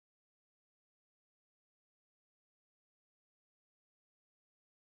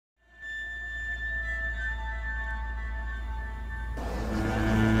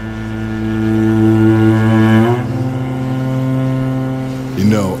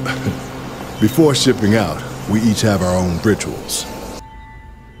before shipping out, we each have our own rituals.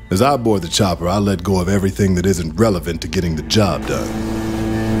 As I board the chopper, I let go of everything that isn't relevant to getting the job done.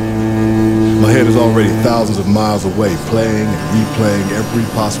 My head is already thousands of miles away, playing and replaying every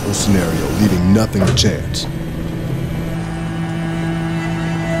possible scenario, leaving nothing to chance.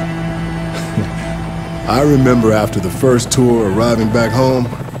 I remember after the first tour arriving back home,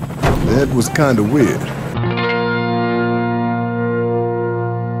 it was kind of weird.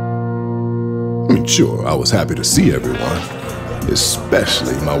 I mean, sure, I was happy to see everyone,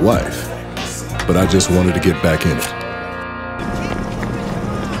 especially my wife, but I just wanted to get back in it.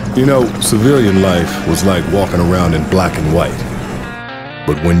 You know, civilian life was like walking around in black and white.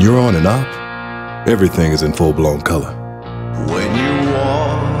 But when you're on an op, everything is in full-blown color. When you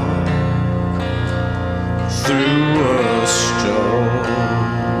walk through a storm,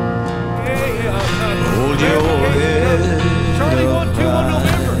 hold your head Charlie 1-2 on up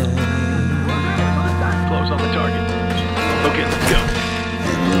November. high. Close on the target. Okay, let's go.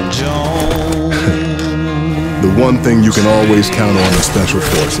 The one thing you can always count on in Special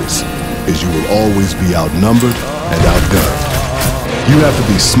Forces is you will always be outnumbered and outgunned. You have to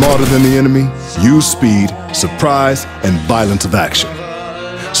be smarter than the enemy, use speed, surprise, and violence of action.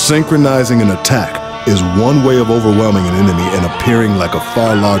 Synchronizing an attack is one way of overwhelming an enemy and appearing like a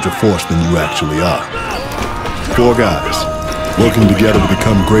far larger force than you actually are. 4 guys, working together to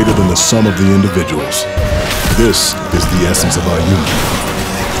become greater than the sum of the individuals. This is the essence of our union.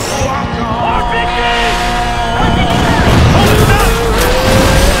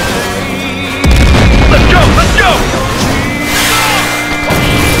 Let's go!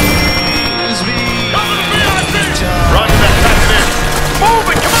 Roger that, that's it. Move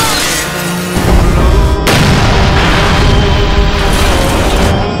it, come on!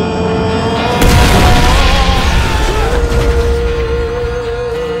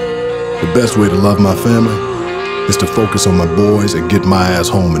 The best way to love my family is to focus on my boys and get my ass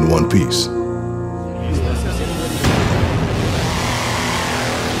home in one piece.